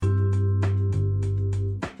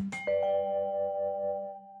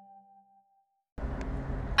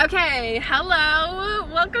Okay, hello.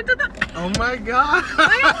 Welcome to the... Oh my god.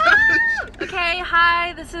 Okay,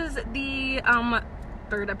 hi. This is the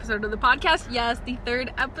third episode of the podcast. Yes, the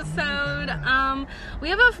third episode. We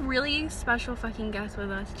have a really special fucking guest with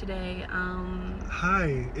us today.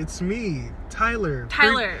 Hi, it's me, Tyler.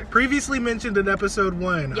 Previously mentioned in episode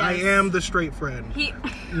 1. Yes. I am the straight friend.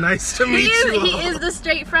 Nice to meet you all. He is the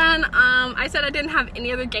straight friend. I said I didn't have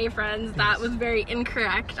any other gay friends. Yes. That was very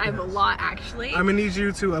incorrect. I have a lot, actually. I'm gonna need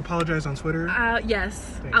you to apologize on Twitter.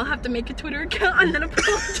 Yes. I'll have to make a Twitter account and then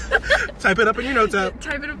apologize. Type it up in your notes app.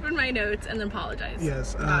 Type it up in my notes and then apologize.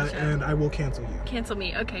 Yes, gotcha. And I will cancel you. Cancel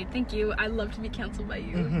me. Okay, thank you. I love to be canceled by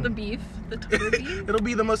you. Mm-hmm. The Twitter beef. It'll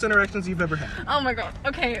be the most interactions you've ever had. Oh my god.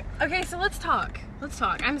 Okay, so let's talk.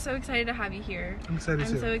 I'm so excited to have you here. I'm excited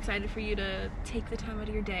too. I'm so excited for you to take the time out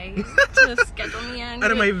of your day to schedule me in.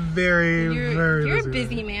 Out of my very You're a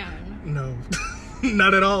busy man. No.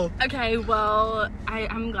 Not at all. Okay, well,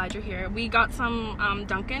 I'm glad you're here. We got some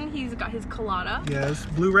Duncan. He's got his colada. Yes,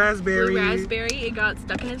 blue raspberry. It got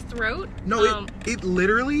stuck in his throat. No, it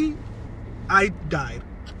literally, I died.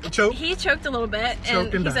 Choked. He choked a little bit,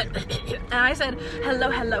 and he said, and I said, hello.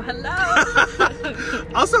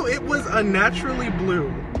 Also, it was unnaturally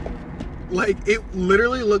blue. Like, it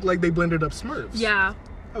literally looked like they blended up Smurfs. Yeah.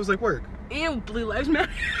 I was like, work. Ew, Blue Lives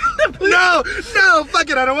Matter. No, fuck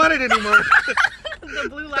it, I don't want it anymore. The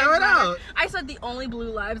Blue Lives Throw it Matter. out. I said the only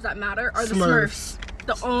blue lives that matter are the Smurfs.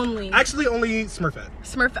 The only. Actually, only Smurfette.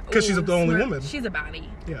 Because she's the only woman. She's a baddie.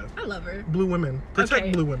 Yeah. I love her. Blue women.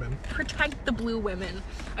 Protect blue women. Protect the blue women.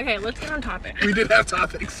 Okay, let's get on topic. We did have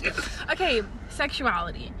topics, yes. Okay,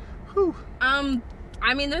 sexuality. Whew. I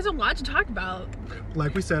mean, there's a lot to talk about.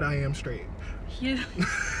 Like we said, I am straight.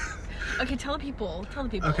 Okay, tell the people.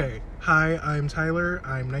 Okay. Hi, I'm Tyler.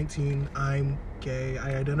 I'm 19. I'm gay.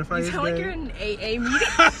 I identify as gay. You sound like you're in AA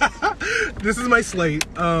meeting. This is my slate.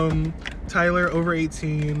 Tyler, over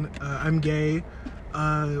 18. I'm gay.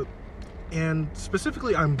 And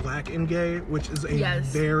specifically, I'm black and gay, which is a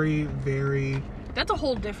very, very... That's a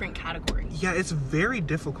whole different category. Yeah, it's very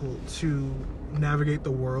difficult to navigate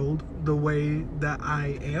the world the way that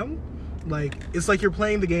I am. Like, it's like you're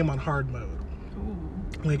playing the game on hard mode.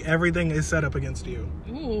 Like, everything is set up against you.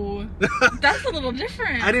 Ooh. That's a little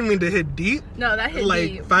different. I didn't mean to hit deep. No, that hit deep.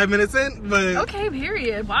 Like, 5 minutes in, but... Okay,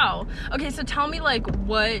 period. Wow. Okay, so tell me, what's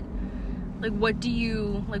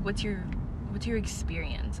your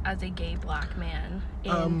experience as a gay black man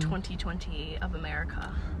in 2020 of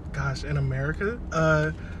America? Gosh, in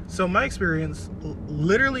America? So my experience,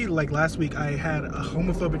 literally, like, last week, I had a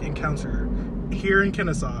homophobic encounter here in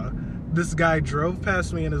Kennesaw. This guy drove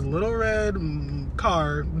past me in his little red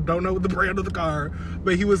car, don't know the brand of the car,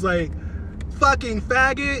 but he was like, fucking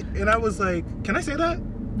faggot, and I was like, can I say that?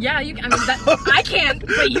 Yeah, I can't,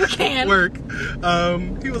 but you can. Work.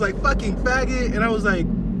 He was like, fucking faggot, and I was like,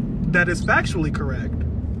 that is factually correct,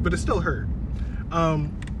 but it still hurt.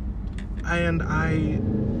 And I...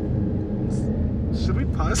 Should we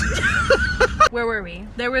pause? Where were we?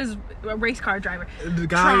 There was a race car driver. The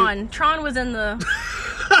guy... Tron was in the...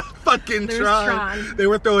 Fucking Tron. They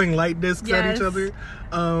were throwing light discs at each other.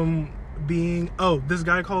 This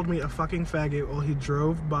guy called me a fucking faggot while he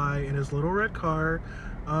drove by in his little red car.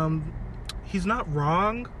 He's not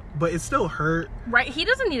wrong, but it still hurt. Right, he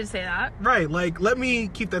doesn't need to say that. Right, like, let me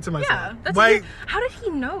keep that to myself. Yeah, that's how did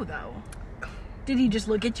he know, though? Did he just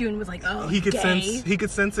look at you and was like, oh, he could gay? He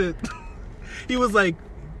could sense it. He was like,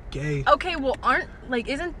 gay. Okay, well,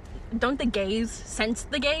 don't the gays sense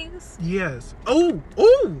the gays? Yes.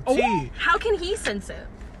 Gee. How can he sense it?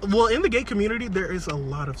 Well, in the gay community, there is a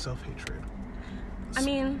lot of self-hatred. I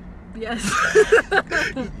mean, yes.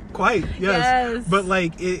 Quite, yes. But,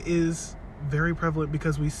 like, it is very prevalent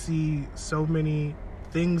because we see so many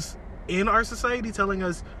things in our society telling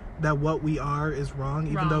us that what we are is wrong,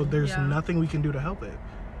 even though there's nothing we can do to help it.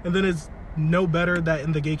 And then it's no better that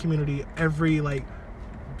in the gay community, every, like,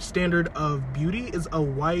 standard of beauty is a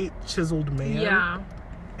white chiseled man. Yeah.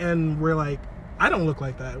 And we're like, I don't look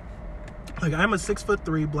like that. Like, I'm a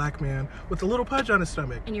 6'3" black man with a little pudge on his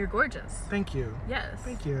stomach. And you're gorgeous. Thank you. Yes.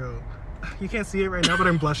 Thank you. You can't see it right now, but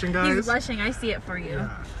I'm blushing, guys. He's blushing. I see it for you.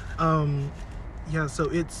 Yeah. So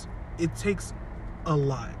it takes a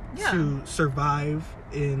lot to survive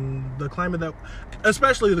in the climate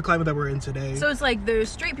especially the climate that we're in today. So it's like there's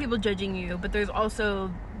straight people judging you, but there's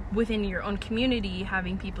also within your own community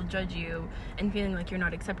having people judge you and feeling like you're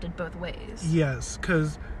not accepted both ways. Yes,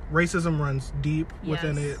 because racism runs deep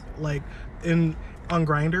within it. Like on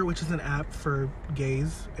Grindr, which is an app for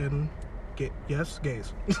gays and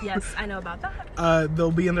gays. Yes, I know about that.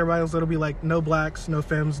 They'll be in their bios that'll be like, no blacks, no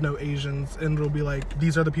femmes, no Asians, and it'll be like,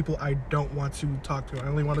 these are the people I don't want to talk to. I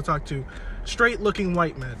only want to talk to straight-looking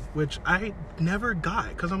white men, which I never got,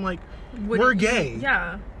 because I'm like, we're gay.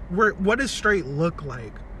 Yeah. What does straight look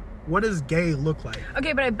like? What does gay look like?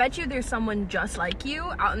 Okay, but I bet you there's someone just like you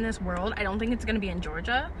out in this world. I don't think it's going to be in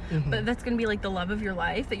Georgia, but that's going to be like the love of your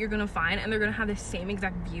life that you're going to find, and they're going to have the same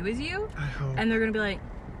exact view as you. I hope. And they're going to be like,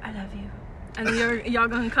 I love you. And then y'all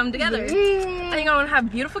going to come together. And you're going to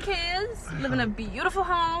have beautiful kids, live in a beautiful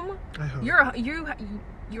home. I hope.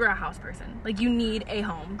 You're a house person. Like, you need a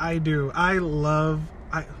home. I do. I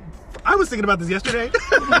was thinking about this yesterday.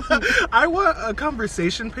 I want a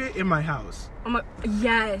conversation pit in my house. Oh my,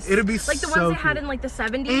 yes. It'd be like the so ones they had in like the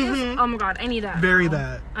 70s. Oh my god, I need that. Bury now.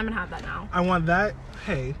 that. I'm gonna have that now. I want that.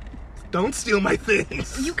 Hey, don't steal my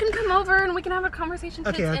things. You can come over and we can have a conversation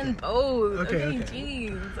pits in both. Okay,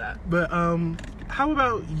 jeez. But how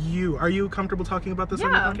about you? Are you comfortable talking about this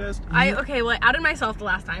on your podcast? I outed myself the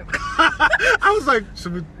last time. I was like,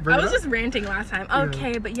 should we bring I was just ranting last time.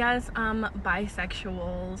 Okay, but yes,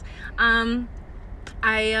 bisexuals.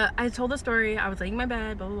 I told the story. I was laying in my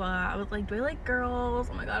bed, blah blah blah. I was like, do I like girls?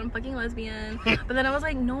 Oh my god, I'm fucking lesbian. But then I was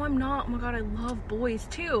like, no, I'm not. Oh my god, I love boys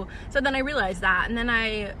too. So then I realized that, and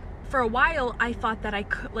then for a while, I thought that I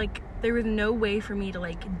could, like, there was no way for me to,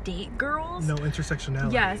 like, date girls. No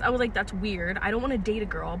intersectionality. Yes, I was like, that's weird. I don't want to date a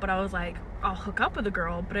girl, but I was like, I'll hook up with a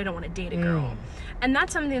girl, but I don't want to date a girl. And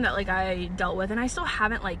that's something that, like, I dealt with, and I still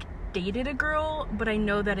haven't, like, dated a girl, but I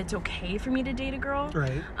know that it's okay for me to date a girl.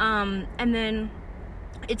 Right. And then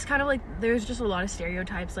it's kind of like there's just a lot of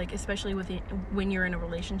stereotypes, like especially when you're in a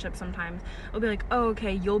relationship. Sometimes it'll be like, oh,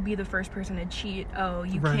 okay, you'll be the first person to cheat. Oh,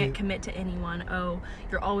 you can't commit to anyone. Oh,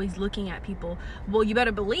 you're always looking at people. Well, you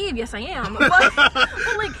better believe, yes, I am. But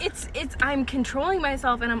like it's I'm controlling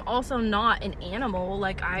myself, and I'm also not an animal.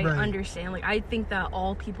 Like I understand. Like I think that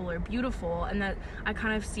all people are beautiful, and that I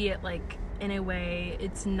kind of see it like, in a way,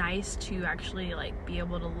 it's nice to actually like be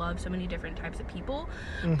able to love so many different types of people.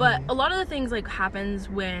 But a lot of the things like happens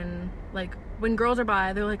when girls are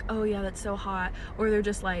bi, they're like, oh yeah, that's so hot, or they're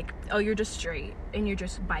just like, oh, you're just straight and you're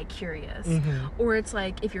just bi-curious. Or it's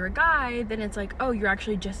like, if you're a guy, then it's like, oh, you're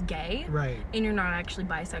actually just gay, and you're not actually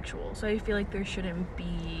bisexual. So I feel like there shouldn't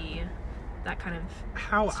be that kind of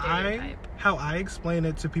stereotype. How I explain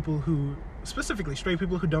it to people who, specifically straight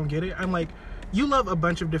people who don't get it, I'm like, you love a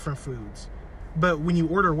bunch of different foods, but when you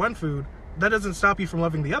order one food, that doesn't stop you from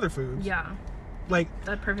loving the other foods. Yeah. Like,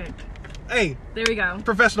 that's perfect. Hey, there we go.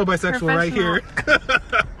 Professional bisexual right here.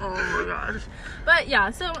 Oh my gosh. But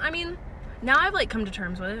yeah, so I mean, now I've like come to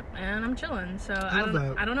terms with it, and I'm chilling. So I don't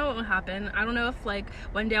know what will happen. I don't know if like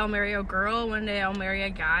one day I'll marry a girl, one day I'll marry a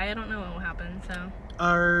guy. I don't know what will happen. So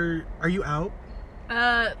are you out?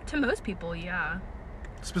 To most people, yeah.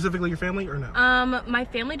 Specifically your family, or no? My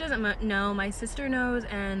family doesn't know. My sister knows,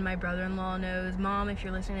 and my brother-in-law knows. Mom, if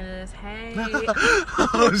you're listening to this, hey.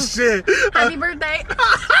 Oh shit. Happy birthday.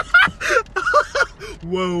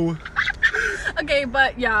 Whoa. Okay,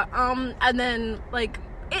 but yeah, and then like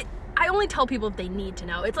I only tell people if they need to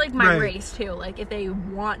know. It's like my race too. Like if they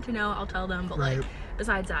want to know, I'll tell them, but like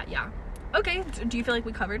besides that, yeah. Okay, do you feel like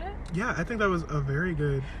we covered it? Yeah, I think that was a very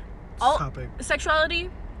good topic.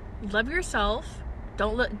 Sexuality, love yourself.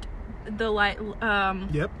 Don't look the light.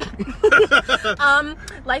 Yep.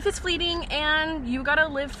 Life is fleeting, and you gotta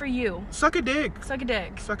live for you. Suck a dick. Suck a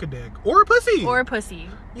dick. Suck a dick. Or a pussy. Or a pussy.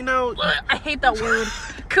 You know, I hate that word.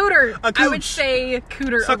 Cooter. I would say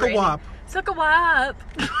cooter. Suck a wop. Suck a wop.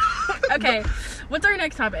 Okay. What's our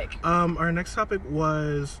next topic? Our next topic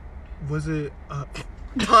was it?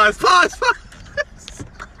 Pause.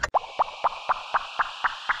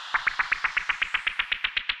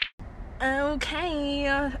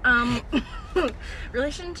 Okay,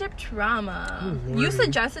 relationship trauma. You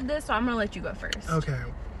suggested this, so I'm gonna let you go first. Okay.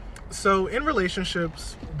 So in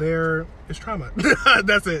relationships, there is trauma.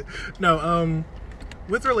 That's it. No,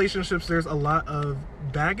 with relationships, there's a lot of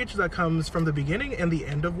baggage that comes from the beginning and the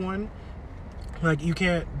end of one. Like, you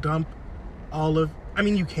can't dump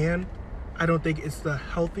you can. I don't think it's the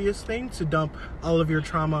healthiest thing to dump all of your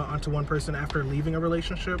trauma onto one person after leaving a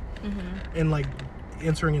relationship and like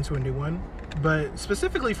entering into a new one. But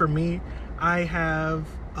specifically for me, I have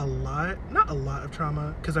not a lot of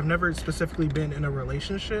trauma, because I've never specifically been in a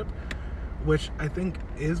relationship, which I think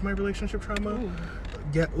is my relationship trauma. Ooh.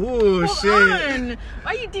 Yeah. Ooh, Hold shit. on.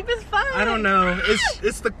 Why are you deep as fuck? I don't know.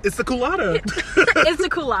 It's the culotta. It's the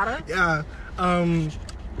culotta? Yeah.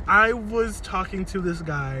 I was talking to this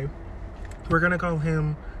guy. We're gonna call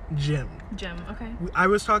him Jim. Jim, okay.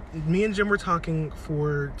 Me and Jim were talking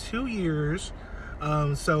for 2 years.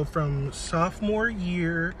 So from sophomore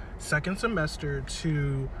year, second semester,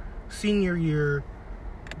 to senior year,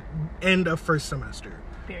 end of first semester.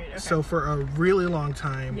 Period. Okay. So for a really long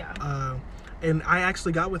time. Yeah. And I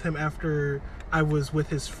actually got with him after I was with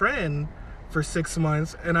his friend for 6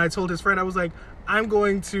 months, and I told his friend, I was like, I'm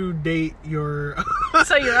going to date your...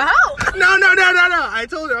 So you're out? No. I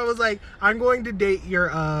told her, I was like, I'm going to date your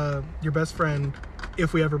best friend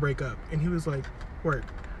if we ever break up. And he was like, work.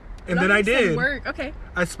 And then I did. Work. Okay.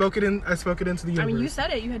 I spoke it into the universe. I mean, you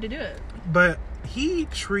said it. You had to do it. But he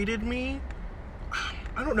treated me...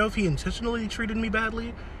 I don't know if he intentionally treated me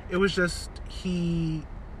badly. It was just he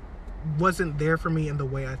wasn't there for me in the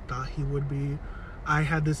way I thought he would be. I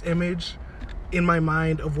had this image in my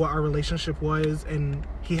mind of what our relationship was, and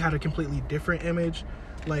he had a completely different image.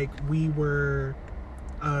 Like, we were...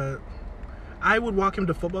 I would walk him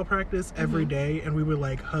to football practice every day, and we would,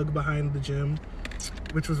 like, hug behind the gym,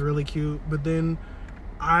 which was really cute. But then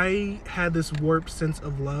I had this warped sense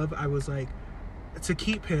of love. I was like, to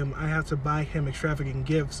keep him, I have to buy him extravagant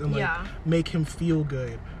gifts and, like, make him feel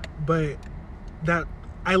good. But that...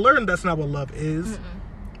 I learned that's not what love is,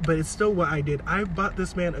 but it's still what I did. I bought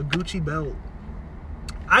this man a Gucci belt.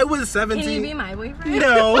 I was 17. Can you be my boyfriend?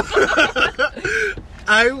 No.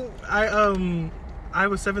 I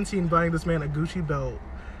was 17 buying this man a Gucci belt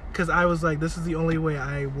because I was like, this is the only way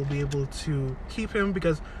I will be able to keep him,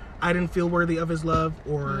 because I didn't feel worthy of his love,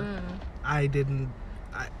 or I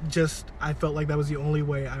felt like that was the only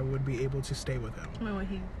way I would be able to stay with him.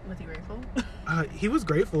 Was he grateful? He was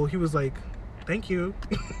grateful. He was like, thank you.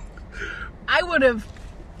 I would have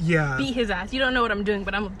beat his ass. You don't know what I'm doing,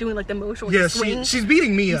 but I'm doing like the motion. Yeah, she's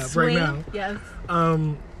beating me up right now. Yes.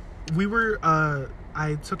 We were,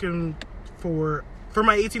 I took him for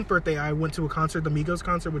my 18th birthday. I went to a concert, the Migos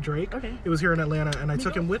concert with Drake. Okay. It was here in Atlanta, and I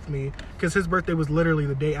took him with me because his birthday was literally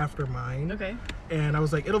the day after mine. Okay. And I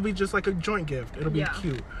was like, it'll be just like a joint gift. It'll be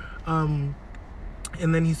cute. And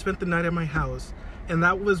then he spent the night at my house. And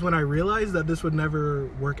that was when I realized that this would never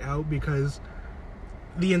work out, because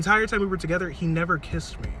the entire time we were together, he never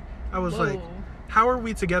kissed me. I was like, how are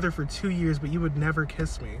we together for 2 years, but you would never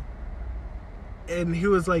kiss me? And he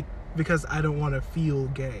was like, because I don't want to feel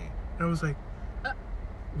gay. And I was like,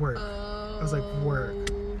 work. I was like,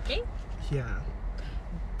 work. Okay. Yeah.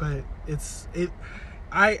 But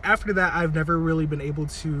after that, I've never really been able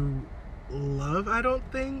to love, I don't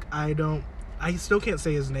think. I still can't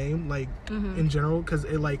say his name, like, in general, because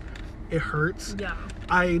it hurts. Yeah.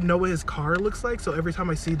 I know what his car looks like, so every time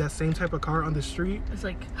I see that same type of car on the street, it's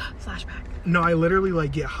like, flashback. No, I literally,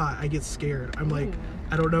 like, get hot. I get scared. I'm like,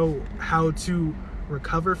 I don't know how to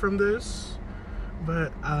recover from this.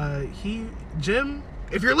 But, Jim,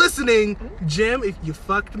 if you're listening, Jim, if you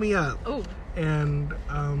fucked me up. Oh. And,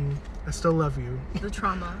 I still love you. The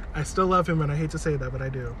trauma. I still love him, and I hate to say that, but I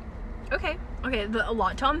do. Okay, a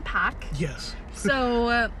lot to unpack. Yes.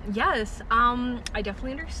 So, yes, I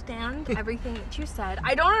definitely understand everything that you said.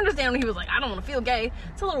 I don't understand when he was like, I don't want to feel gay.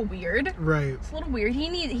 It's a little weird. Right. It's a little weird.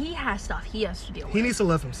 He has stuff he has to deal with. He needs to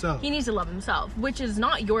love himself. He needs to love himself, which is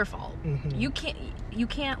not your fault. You can't,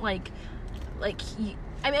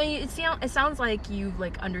 I mean, it sounds like you,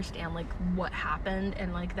 like, understand, like, what happened,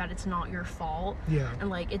 and, like, that it's not your fault. Yeah.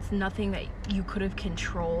 And, like, it's nothing that you could have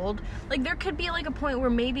controlled. Like, there could be, like, a point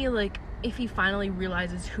where maybe, like, if he finally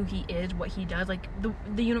realizes who he is, what he does, like,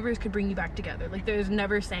 the universe could bring you back together. Like, there's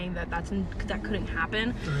never saying that that couldn't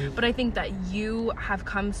happen. Right. But I think that you have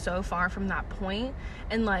come so far from that point,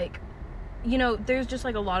 and, like, you know, there's just,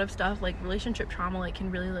 like, a lot of stuff, like, relationship trauma, like, can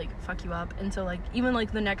really, like, fuck you up. And so, like, even,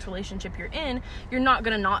 like, the next relationship you're in, you're not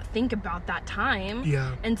gonna not think about that time.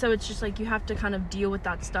 Yeah. And so it's just, like, you have to kind of deal with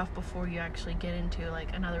that stuff before you actually get into,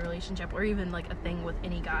 like, another relationship, or even, like, a thing with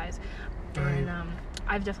any guys. Right. And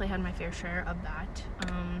I've definitely had my fair share of that.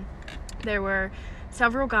 There were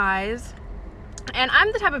several guys, and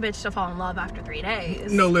I'm the type of bitch to fall in love after 3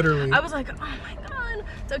 days. No, literally. I was like, oh my god,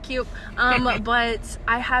 so cute. But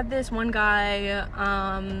I had this one guy,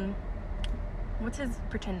 what's his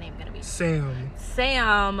pretend name gonna be? Sam.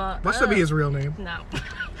 Watch that be his real name. No.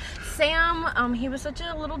 Sam, he was such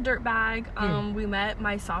a little dirtbag. We met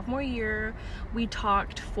my sophomore year. We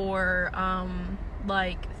talked for,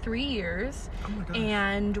 like, 3 years. Oh my gosh.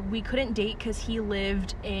 And we couldn't date because he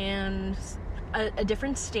lived in a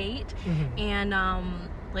different state. And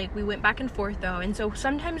like, we went back and forth though, and so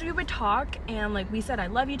sometimes we would talk, and, like, we said I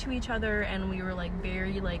love you to each other, and we were, like,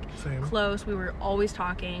 very, like, close. We were always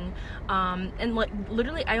talking, and, like,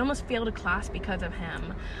 literally I almost failed a class because of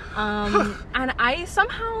him, and I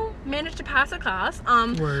somehow managed to pass a class,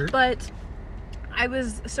 but I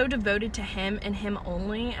was so devoted to him and him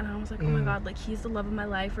only, and I was like, oh my god, like, he's the love of my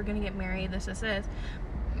life, we're gonna get married, this.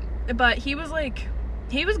 But he was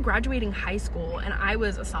graduating high school, and I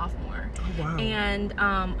was a sophomore. Oh wow. And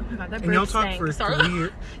oh my god, that burp and y'all talked for 3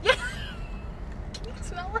 years. Yeah. Can you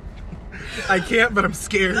smell it? I can't, but I'm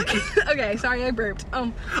scared. Okay, sorry, I burped.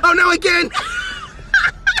 Oh no, again.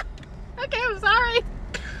 Okay, I'm sorry.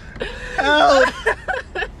 Help.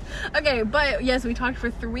 Okay, but yes, we talked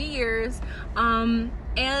for 3 years, and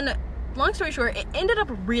long story short, it ended up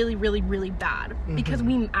really, really, really bad because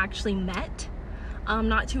we actually met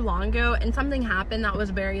not too long ago, and something happened that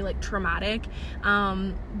was very, like, traumatic,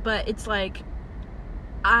 but it's like,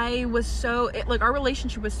 our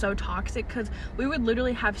relationship was so toxic because we would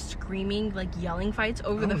literally have screaming, like, yelling fights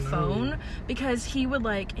over the phone, because he would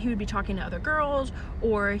be talking to other girls,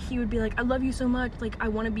 or he would be like, I love you so much, like, I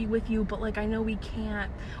want to be with you, but, like, I know we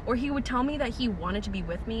can't, or he would tell me that he wanted to be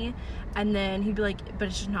with me, and then he'd be like, but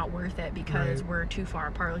it's just not worth it because we're too far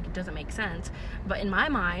apart, like, it doesn't make sense. But in my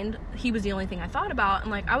mind, he was the only thing I thought about,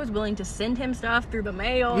 and, like, I was willing to send him stuff through the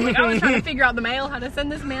mail, like, I was trying to figure out the mail, how to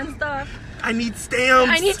send this man stuff. I need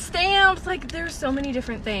stamps. Like, there's so many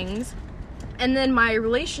different things. And then my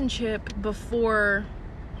relationship before,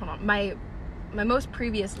 my most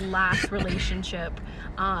last relationship,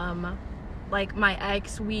 like, my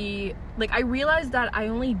ex, I realized that I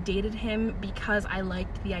only dated him because I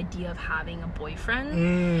liked the idea of having a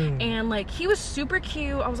boyfriend. And, like, he was super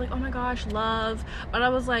cute. I was like, oh my gosh, love. But I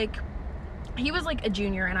was like, he was, like, a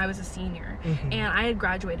junior and I was a senior, and I had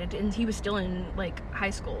graduated and he was still in, like, high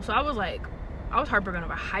school. So I was like, I was heartbroken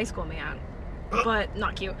over a high school man, but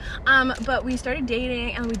not cute. But we started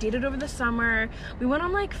dating, and we dated over the summer. We went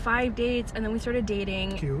on, like, 5 dates, and then we started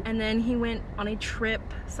dating. Cute. And then he went on a trip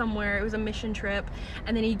somewhere. It was a mission trip,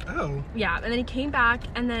 and then he and then he came back,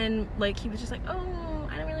 and then, like, he was just like, oh,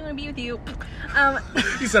 I don't really want to be with you.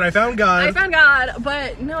 He said, I found God.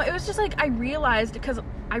 But no, it was just like, I realized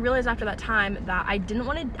after that time that I didn't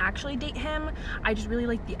want to actually date him. I just really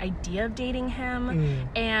liked the idea of dating him,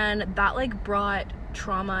 and that, like, brought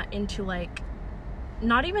trauma into, like,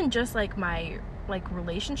 not even just, like, my, like,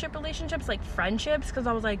 relationships, like, friendships, because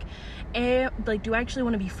I was like, like, do I actually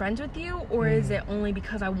want to be friends with you, or is it only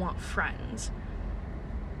because I want friends?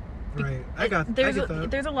 Right. I get that.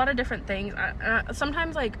 There's a lot of different things.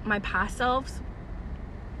 Sometimes, like, my past selves.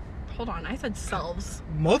 Hold on, I said selves.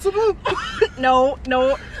 Multiple? No.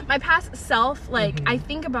 My past self, like, I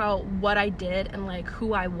think about what I did and, like,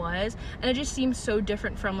 who I was, and it just seems so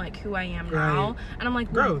different from, like, who I am now. And I'm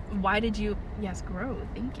like, growth. Why did you? Yes, growth.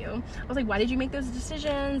 Thank you. I was like, why did you make those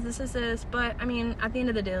decisions? This. But I mean, at the end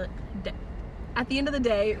of the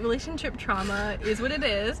day, relationship trauma is what it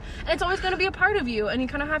is, and it's always going to be a part of you, and you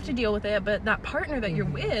kind of have to deal with it. But that partner that you're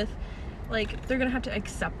with, like, they're gonna have to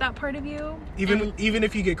accept that part of you. Even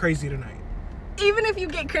if you get crazy tonight.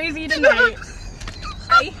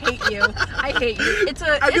 I hate you.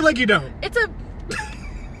 I feel like you don't.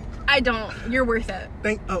 I don't. You're worth it.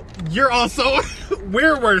 You're also.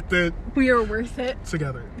 We're worth it. We are worth it.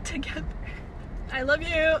 Together. I love you.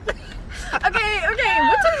 Okay.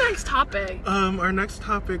 What's our next topic? Our next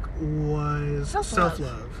topic was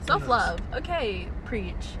self-love. Self-love. Okay,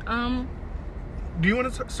 preach. Do you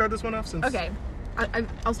want to start this one off? Okay,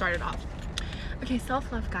 I'll start it off. Okay,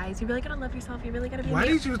 self-love, guys. You really gotta love yourself. You really gotta be. Why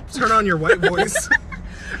did you turn on your white voice?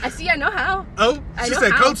 I know how. Oh, she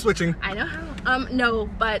said code switching. I know how. No,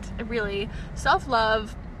 but really,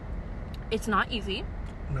 self-love, it's not easy.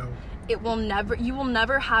 No. You will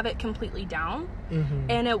never have it completely down,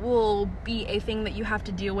 and it will be a thing that you have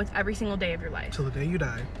to deal with every single day of your life. Till the day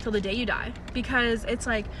you die. Because it's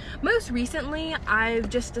like, most recently, I've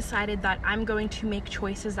just decided that I'm going to make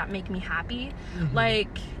choices that make me happy.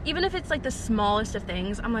 Like, even if it's, like, the smallest of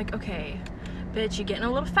things, I'm like, okay, bitch, you're getting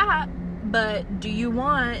a little fat, but do you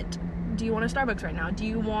want a Starbucks right now? Do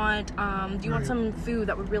you want some food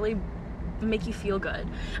that would really make you feel good?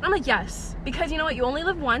 And I'm like, yes, because you know what, you only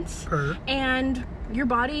live once, and your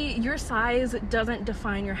body, your size doesn't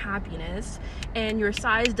define your happiness, and your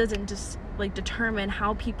size doesn't just, like, determine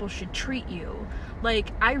how people should treat you. Like,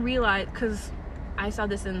 I realized, because I saw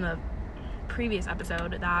this in the previous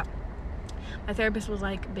episode, that my therapist was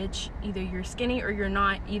like, bitch, either you're skinny or you're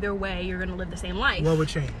not. Either way, you're gonna live the same life. What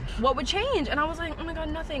would change? And I was like, oh my god,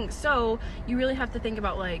 nothing. So you really have to think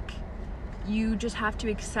about, like, you just have to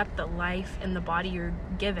accept the life and the body you're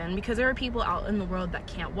given, because there are people out in the world that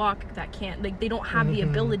can't walk, that can't, like, they don't have the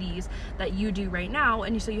abilities that you do right now,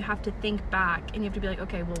 and so you have to think back, and you have to be like,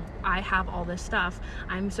 okay, well, I have all this stuff,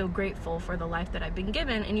 I'm so grateful for the life that I've been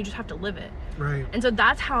given, and you just have to live it. Right. And so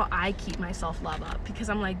that's how I keep my self-love up, because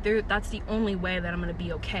I'm like, that's the only way that I'm gonna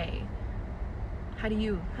be okay. How do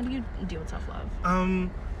you deal with self-love?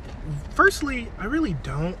 Firstly, I really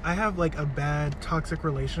don't. I have like a bad toxic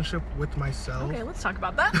relationship with myself. Okay, let's talk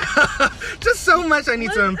about that. Just so much I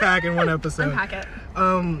need to unpack in one episode. Unpack it.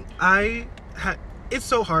 It's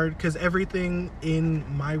so hard because everything in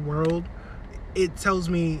my world, it tells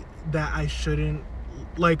me that I shouldn't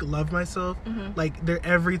like love myself. Mm-hmm. Like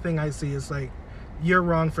everything I see is like, you're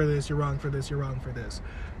wrong for this, you're wrong for this, you're wrong for this.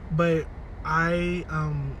 But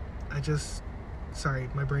sorry,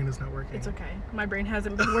 my brain is not working. It's okay. My brain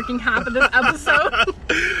hasn't been working half of this episode.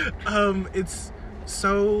 It's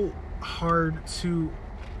so hard to...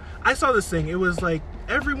 I saw this thing. It was like,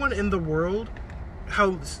 everyone in the world,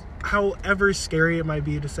 however scary it might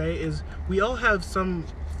be to say, is we all have some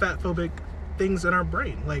fatphobic things in our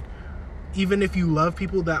brain. Like, even if you love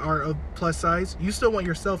people that are of plus size, you still want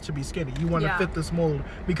yourself to be skinny. You want to fit this mold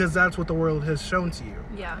because that's what the world has shown to you.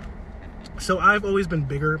 Yeah. So I've always been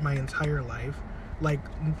bigger my entire life. Like,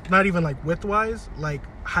 not even like width-wise, like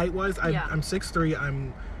height-wise. I'm 6'3",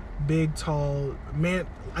 I'm big, tall, man.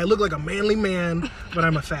 I look like a manly man, but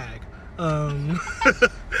I'm a fag.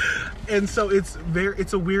 And so it's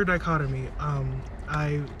a weird dichotomy.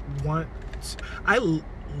 I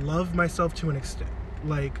love myself to an extent.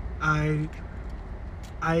 Like, I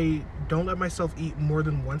don't let myself eat more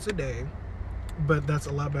than once a day, but that's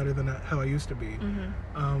a lot better than how I used to be.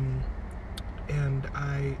 Mm-hmm. And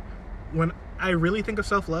when I really think of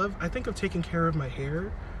self-love, I think of taking care of my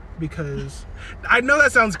hair, because I know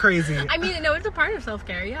that sounds crazy. I mean, no, it's a part of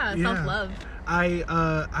self-care. Yeah. Self-love.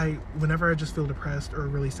 I whenever I just feel depressed or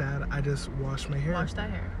really sad, I just wash my hair. Wash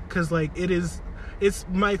that hair. Because like it's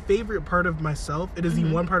my favorite part of myself. It is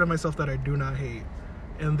the one part of myself that I do not hate.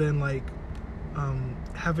 And then like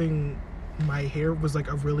having my hair was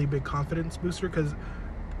like a really big confidence booster, because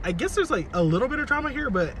I guess there's like a little bit of trauma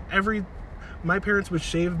here, but my parents would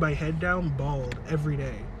shave my head down bald every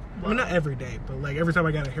day. Whoa. I mean, not every day, but like every time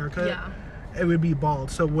I got a haircut, it would be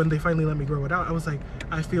bald. So when they finally let me grow it out, I was like,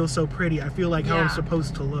 I feel so pretty. I feel like how I'm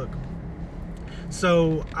supposed to look.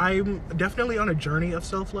 So I'm definitely on a journey of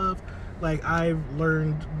self-love. Like, I've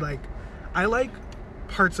learned, like, I like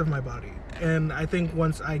parts of my body. And I think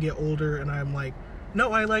once I get older and I'm like,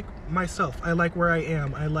 no, I like myself. I like where I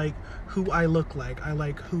am. I like who I look like. I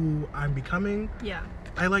like who I'm becoming. Yeah.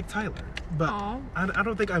 I like Tyler. But I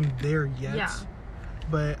don't think I'm there yet. Yeah.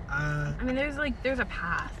 But I mean, there's a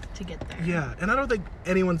path to get there. Yeah, and I don't think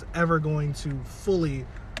anyone's ever going to fully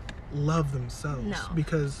love themselves. No.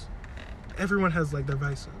 Because everyone has like their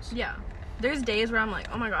vices. Yeah. There's days where I'm like,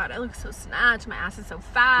 oh my god, I look so snatched, my ass is so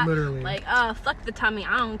fat. Literally. Like, fuck the tummy,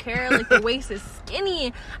 I don't care. Like, the waist is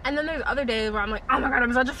skinny. And then there's other days where I'm like, oh my god,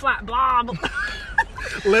 I'm such a flat blob.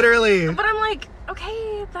 Literally. But I'm like,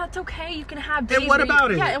 okay, that's okay. You can have days. And what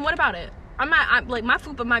about it? Yeah, and what about it? I'm like, my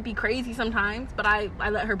fupa might be crazy sometimes, but I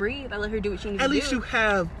let her breathe. I let her do what she needs to do. At least you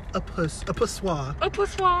have a pissoir. A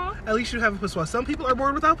pissoir. At least you have a pissoir. Some people are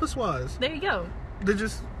born without pissoirs. There you go. They're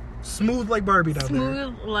just smooth like Barbie down there.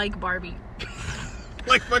 Smooth like Barbie.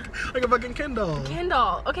 like a fucking Ken doll. Ken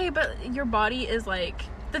doll. Okay, but your body is like...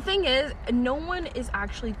 The thing is, no one is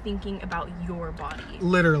actually thinking about your body.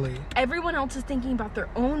 Literally. Everyone else is thinking about their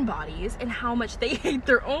own bodies and how much they hate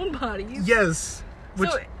their own bodies. Yes.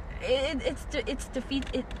 So it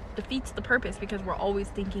defeats the purpose, because we're always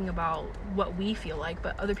thinking about what we feel like,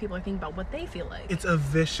 but other people are thinking about what they feel like. It's a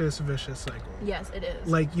vicious cycle. Yes, it is.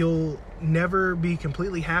 Like, you'll never be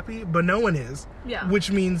completely happy, but no one is. Yeah.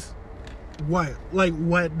 Which means what? Like,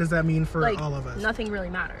 what does that mean for all of us? Nothing really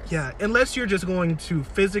matters. Yeah, unless you're just going to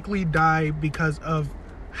physically die because of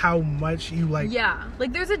how much you like. Yeah,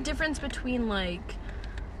 like there's a difference between like,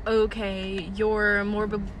 okay, you're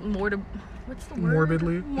what's the word?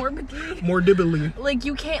 Morbidly. Like,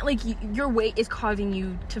 you can't, like, your weight is causing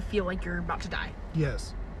you to feel like you're about to die.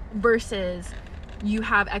 Yes. Versus you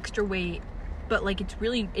have extra weight, but like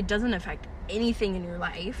it doesn't affect anything in your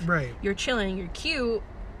life. Right. You're chilling, you're cute,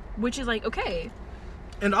 which is like, okay.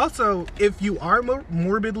 And also, if you are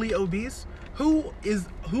morbidly obese, who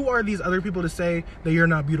are these other people to say that you're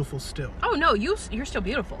not beautiful still? Oh no, you're still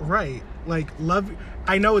beautiful. Right. Like,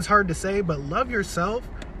 I know it's hard to say, but love yourself,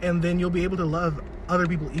 and then you'll be able to love other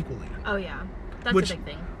people equally. Oh yeah, that's a big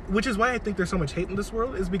thing. Which is why I think there's so much hate in this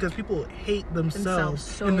world, is because people hate themselves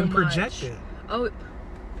so and then much. project it. Oh,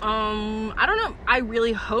 I don't know. I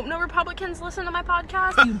really hope no Republicans listen to my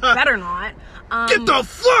podcast. You better not. Get the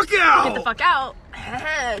fuck out! Get the fuck out.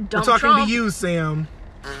 We're talking Trump. to you, Sam.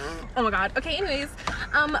 Oh my god. Okay, anyways.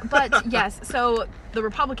 But yes, so the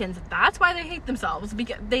Republicans, that's why they hate themselves,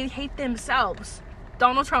 because they hate themselves.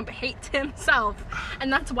 Donald Trump hates himself,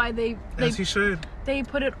 and that's why as he should. They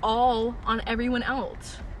put it all on everyone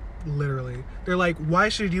else. Literally. They're like, why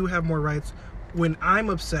should you have more rights when I'm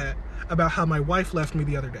upset about how my wife left me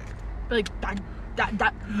the other day? Like,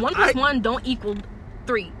 that 1 + 1 don't equal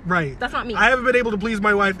 3. Right. That's not me. I haven't been able to please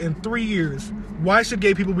my wife in 3 years. Why should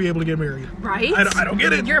gay people be able to get married? Right? I don't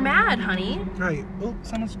get it. You're mad, honey. Right. Oh,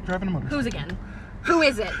 someone's driving a motorcycle. Who's again? Who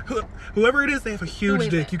is it? Whoever it is, they have a huge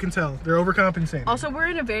dick. It? You can tell. They're overcompensating. Also, we're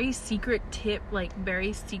in a very secret tip, like,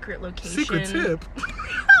 very secret location. Secret tip?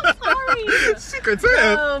 Sorry. Secret tip?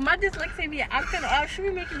 Oh, my dyslexia be acting up. She be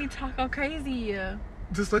making me talk all crazy.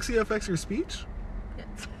 Dyslexia affects your speech?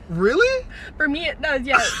 Yes. Really? For me, it does,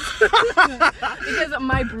 yes. Because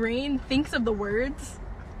my brain thinks of the words,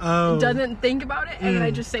 doesn't think about it, and then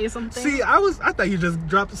I just say something. See, I thought you just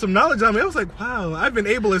dropped some knowledge on me. I was like, wow, I've been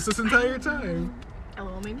ableist this entire time.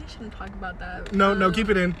 Oh, maybe I shouldn't talk about that. No, keep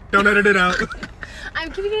it in. Don't edit it out. I'm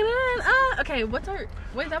keeping it in. Okay,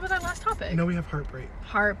 that was our last topic. No, we have heartbreak.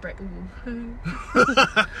 Heartbreak. Ooh.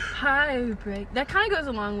 Heartbreak. That kind of goes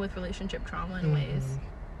along with relationship trauma in ways.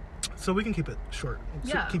 So we can keep it short.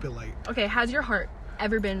 Yeah. Keep it light. Okay, has your heart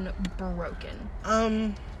ever been broken?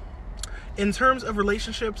 In terms of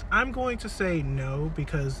relationships, I'm going to say no,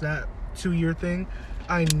 because that 2-year thing,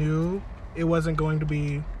 I knew it wasn't going to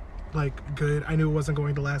be, like, good. I knew it wasn't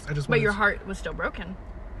going to last. But your heart was still broken.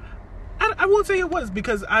 I won't say it was,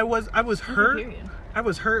 because I was hurt. Period. I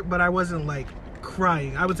was hurt, but I wasn't, like,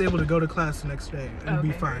 crying. I was able to go to class the next day and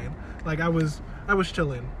be fine. Like, I was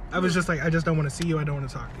chilling. I was just like, I just don't want to see you. I don't want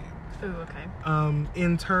to talk to you. Ooh, okay.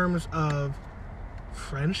 In terms of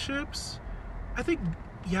friendships, I think,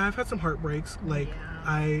 yeah, I've had some heartbreaks. Like,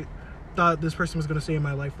 I thought this person was going to stay in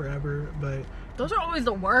my life forever, but... Those are always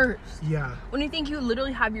the worst. Yeah. When you think you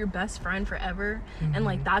literally have your best friend forever, and,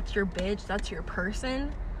 like, that's your bitch, that's your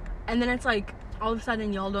person, and then it's like, all of a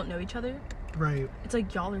sudden, y'all don't know each other. Right. It's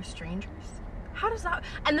like, y'all are strangers. How does that...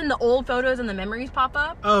 And then the old photos and the memories pop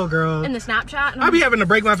up. Oh, girl. And the Snapchat. And I'll be having to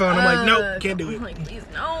break my phone. I'm like, nope, can't do it. I'm like, please,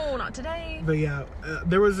 no, not today. But yeah,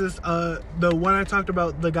 there was this, the one I talked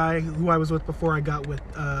about, the guy who I was with before I got with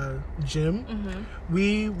Jim.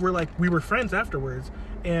 We were friends afterwards.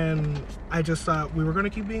 And I just thought we were going to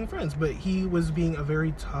keep being friends. But he was being a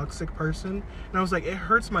very toxic person. And I was like, it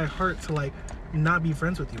hurts my heart to, like, not be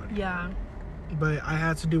friends with you anymore. Yeah. But I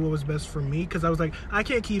had to do what was best for me, because I was like, I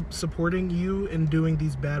can't keep supporting you and doing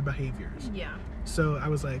these bad behaviors. Yeah. So I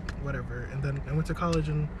was like, whatever. And then I went to college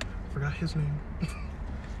and forgot his name.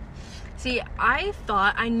 See, I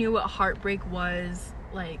thought I knew what heartbreak was,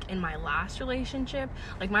 like, in my last relationship.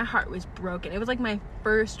 Like, my heart was broken. It was like my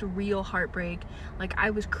first real heartbreak. Like, I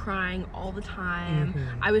was crying all the time.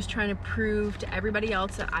 I was trying to prove to everybody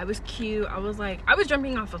else that I was cute. I was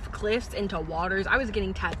jumping off of cliffs into waters. I was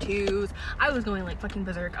getting tattoos. I was going, like, fucking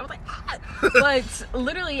berserk. I was like, ah! But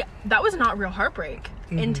literally, that was not real heartbreak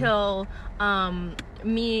until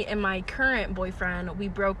me and my current boyfriend, we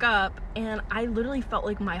broke up, and I literally felt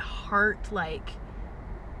like my heart, like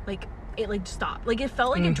it, like, stopped. Like, it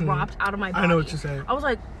felt like it dropped out of my body. I know what you're saying. I was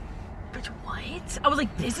like, bitch, what? I was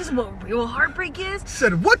like, this is what real heartbreak is?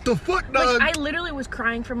 Said, what the fuck, dog? Like, I literally was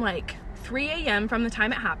crying from, like, 3 a.m. from the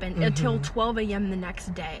time it happened until 12 a.m. the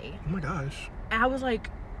next day. Oh, my gosh. And I was, like,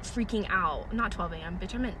 freaking out. Not 12 a.m.,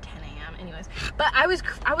 bitch, I meant 10 a.m. Anyways. But I was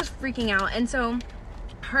freaking out. And so,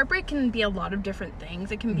 heartbreak can be a lot of different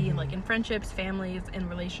things. It can be, like, in friendships, families, and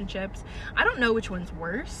relationships. I don't know which one's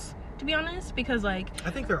worse, to be honest, because, like, I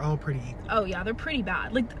think they're all pretty equal. Oh yeah, they're pretty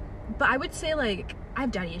bad. Like, but I would say, like, I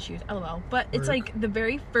have daddy issues, lol, but it's like the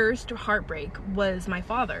very first heartbreak was my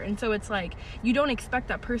father, and so it's like you don't expect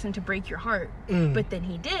that person to break your heart, but then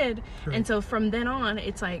he did. And so from then on,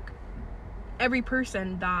 it's like every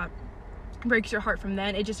person that breaks your heart from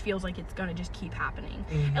then, it just feels like it's gonna just keep happening.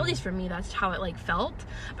 At least for me, that's how it, like, felt.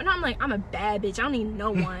 But now I'm like, I'm a bad bitch, I don't need no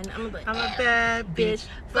one. I'm like, I'm a bad bitch,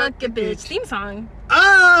 fuck a bitch. Theme song.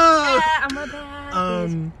 Oh! I'm a bad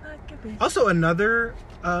bitch, fuck a bitch. Also, another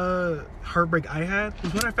heartbreak I had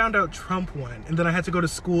was when I found out Trump won, and then I had to go to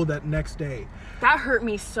school that next day. That hurt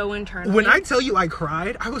me so internally. When I tell you I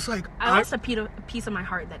cried, I was like, I lost a piece of my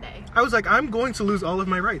heart that day. I was like, I'm going to lose all of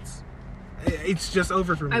my rights. It's just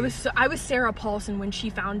over for me. I was Sarah Paulson when she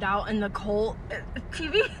found out in the Cult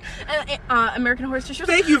TV, American Horror Story.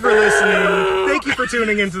 Thank you for listening. Thank you for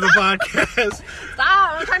tuning into the podcast.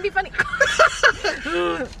 Stop! I'm trying to be funny.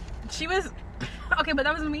 She was okay, but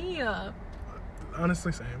that was me.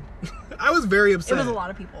 Honestly, same. I was very upset. It was a lot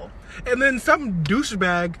of people. And then some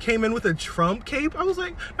douchebag came in with a Trump cape. I was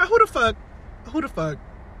like, now who the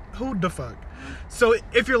fuck? So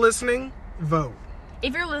if you're listening, vote.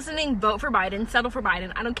 If you're listening, vote for Biden. Settle for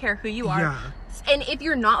Biden. I don't care who you are. Yeah. And if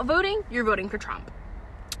you're not voting, you're voting for Trump.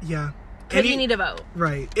 Yeah. Because you need to vote.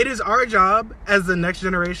 Right. It is our job as the next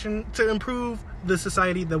generation to improve the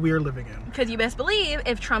society that we are living in. Because you best believe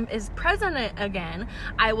if Trump is president again,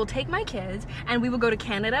 I will take my kids and we will go to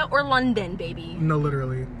Canada or London, baby. No,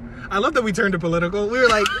 literally. I love that we turned to political. We were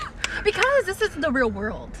like... because this is the real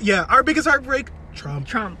world. Yeah, our biggest heartbreak, Trump.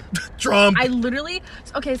 Trump. Trump. I literally...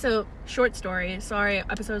 Okay, so, short story. Sorry,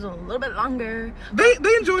 episode's a little bit longer. They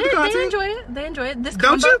enjoyed the content. They enjoy it. They enjoy it. This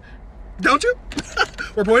Don't you? Don't you?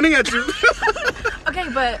 We're pointing at you. Okay,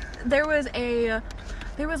 but there was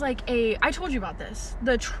like a... I told you about this.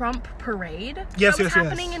 The Trump parade. Yes, that was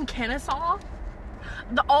happening in Kennesaw.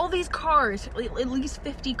 All these cars, at least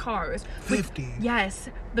 50 cars. 50? Yes.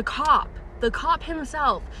 The cop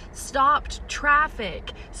himself stopped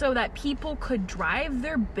traffic so that people could drive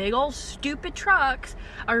their big old stupid trucks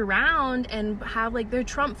around and have like their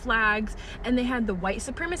Trump flags, and they had the white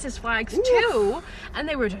supremacist flags too, and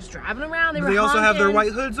they were just driving around. They also have their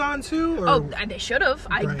white hoods on too? Or? Oh, they should have.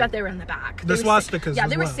 I bet they were in the back. The swastikas. Yeah,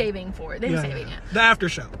 they were saving for it. They were saving it. The after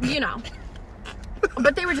show. You know.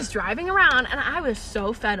 But they were just driving around, and I was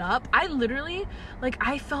so fed up. I literally, like,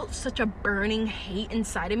 I felt such a burning hate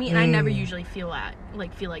inside of me, and I never usually feel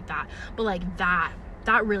like that. But like that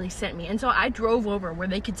really sent me. And so I drove over where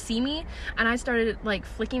they could see me, and I started like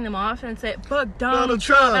flicking them off and said, "Fuck Donald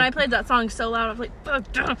Trump." And I played that song so loud. I was like,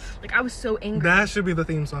 "Fuck Donald." Like, I was so angry. That should be the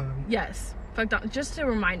theme song. Yes. Fuck Donald. Just a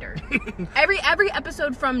reminder. every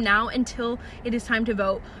episode from now until it is time to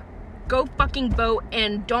vote, go fucking vote,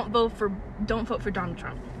 and don't vote for Donald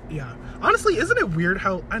Trump. Yeah. Honestly, isn't it weird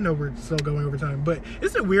how... I know we're still going over time, but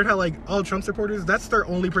isn't it weird how, like, all Trump supporters, that's their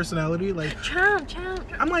only personality? Like... Trump.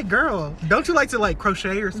 I'm like, girl, don't you like to, like,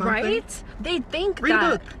 crochet or something? Right? They think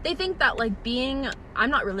that, like, being... I'm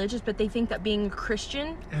not religious, but they think that being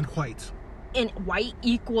Christian... And white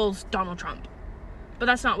equals Donald Trump. But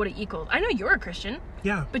that's not what it equals. I know you're a Christian.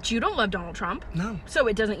 Yeah. But you don't love Donald Trump. No. So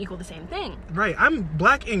it doesn't equal the same thing. Right. I'm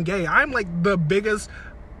black and gay. I'm, like, the biggest...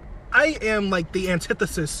 I am like the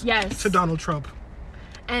antithesis to Donald Trump.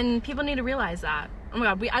 And people need to realize that. Oh my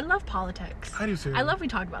god, I love politics. I do too. I love we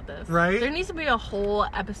talk about this. Right? There needs to be a whole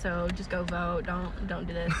episode. Just go vote. Don't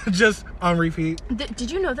do this. Just on repeat. Did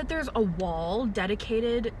you know that there's a wall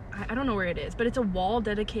dedicated... I don't know where it is, but it's a wall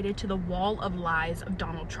dedicated to the wall of lies of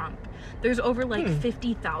Donald Trump. There's over like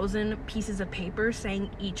 50,000 pieces of paper saying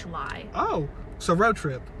each lie. Oh. So road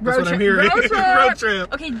trip. That's what I'm hearing. Road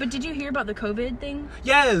trip. Okay, but did you hear about the COVID thing?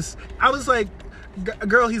 Yes. I was like,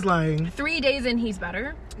 girl, he's lying. 3 days in, he's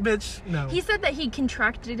better. Bitch, no. He said that he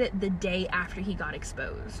contracted it the day after he got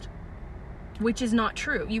exposed, which is not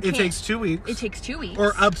true. It takes 2 weeks. It takes 2 weeks.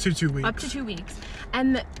 Or up to 2 weeks. Up to 2 weeks.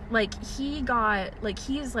 And like he got, like,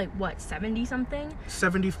 he's like what, 70 something?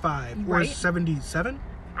 75 right? Or 77?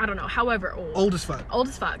 I don't know. However old. Old as fuck. Old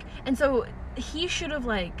as fuck. And so he should have,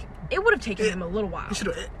 like, it would have taken him a little while. He should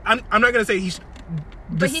have. I'm not gonna say he's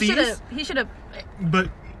deceased. But he should have. But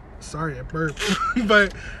sorry, I burped.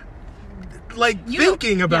 But like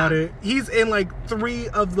thinking about it, he's in like 3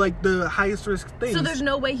 of like the highest risk things. So there's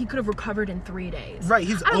no way he could have recovered in 3 days. Right.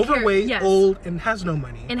 He's overweight, old, and has no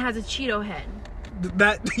money. And has a Cheeto head.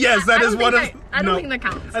 That is one of. I don't think that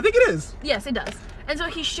counts. I think it is. Yes, it does. And so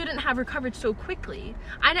he shouldn't have recovered so quickly.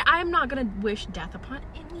 I'm not gonna wish death upon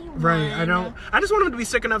anyone. Right. I don't. I just want him to be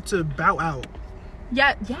sick enough to bow out.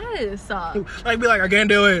 Yeah. Yes. Like be like, I can't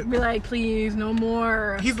do it. Be like, please, no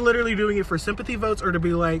more. He's literally doing it for sympathy votes, or to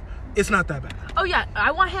be like, it's not that bad. Oh yeah.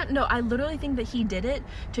 I want him. No, I literally think that he did it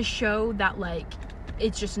to show that, like,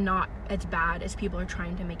 it's just not as bad as people are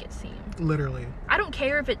trying to make it seem. Literally. I don't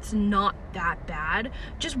care if it's not that bad.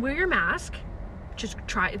 Just wear your mask. Just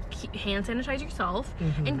try hand sanitize yourself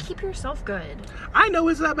and keep yourself good. I know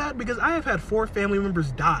it's that bad because I have had 4 family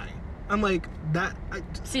members die. I'm like, that...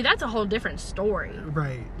 See, that's a whole different story.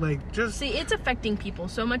 Right. Like, just... See, it's affecting people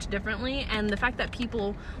so much differently, and the fact that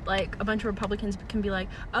people, like, a bunch of Republicans can be like,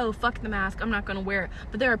 oh, fuck the mask, I'm not gonna wear it.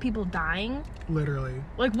 But there are people dying. Literally.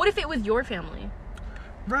 Like, what if it was your family?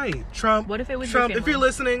 Right. Trump. What if it was Trump, your family? if you're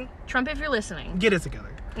listening... Trump, if you're listening. Get it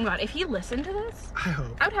together. Oh, God, if he listened to this... I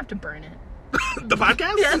hope. I would have to burn it. The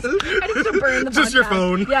podcast? Yes. I'd have to burn the podcast. Just your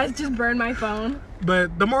phone. Yes, just burn my phone.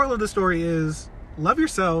 But the moral of the story is, love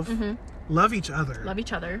yourself, love each other. Love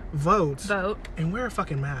each other. Vote. Vote. And wear a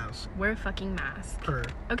fucking mask. Wear a fucking mask. Purr.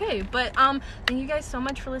 Okay, but thank you guys so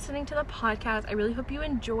much for listening to the podcast. I really hope you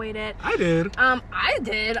enjoyed it. I did. I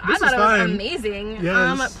did. I thought it was amazing.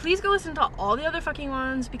 Yes. Please go listen to all the other fucking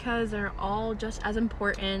ones because they're all just as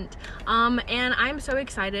important. And I'm so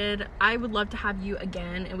excited. I would love to have you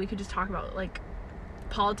again, and we could just talk about, like,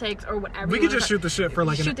 politics or whatever. We could just shoot the shit for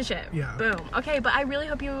like shoot the shit. Yeah. Boom. Okay, but I really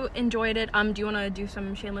hope you enjoyed it. Do you want to do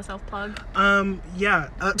some shameless self plug? Yeah.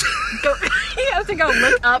 Go. He has to go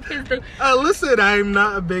look up his thing. Listen, I'm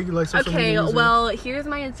not a big like social media user. Well, here's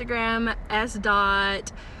my Instagram,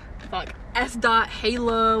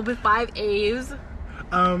 s.halo with 5 A's.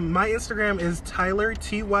 My Instagram is Tyler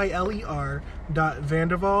TYLER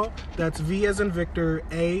 .VanDuVall. That's V as in Victor,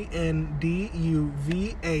 ANDUVALL.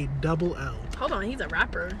 Hold on, he's a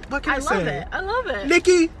rapper. What can I say? I love it.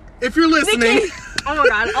 Nikki, if you're listening. Nikki. Oh my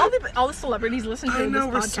god, all the celebrities listen to this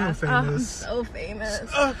podcast. We're so famous.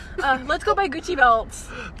 So famous. Let's go buy Gucci belts.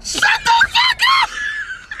 Shut the fuck up!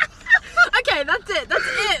 Okay, that's it.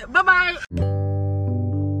 Bye-bye.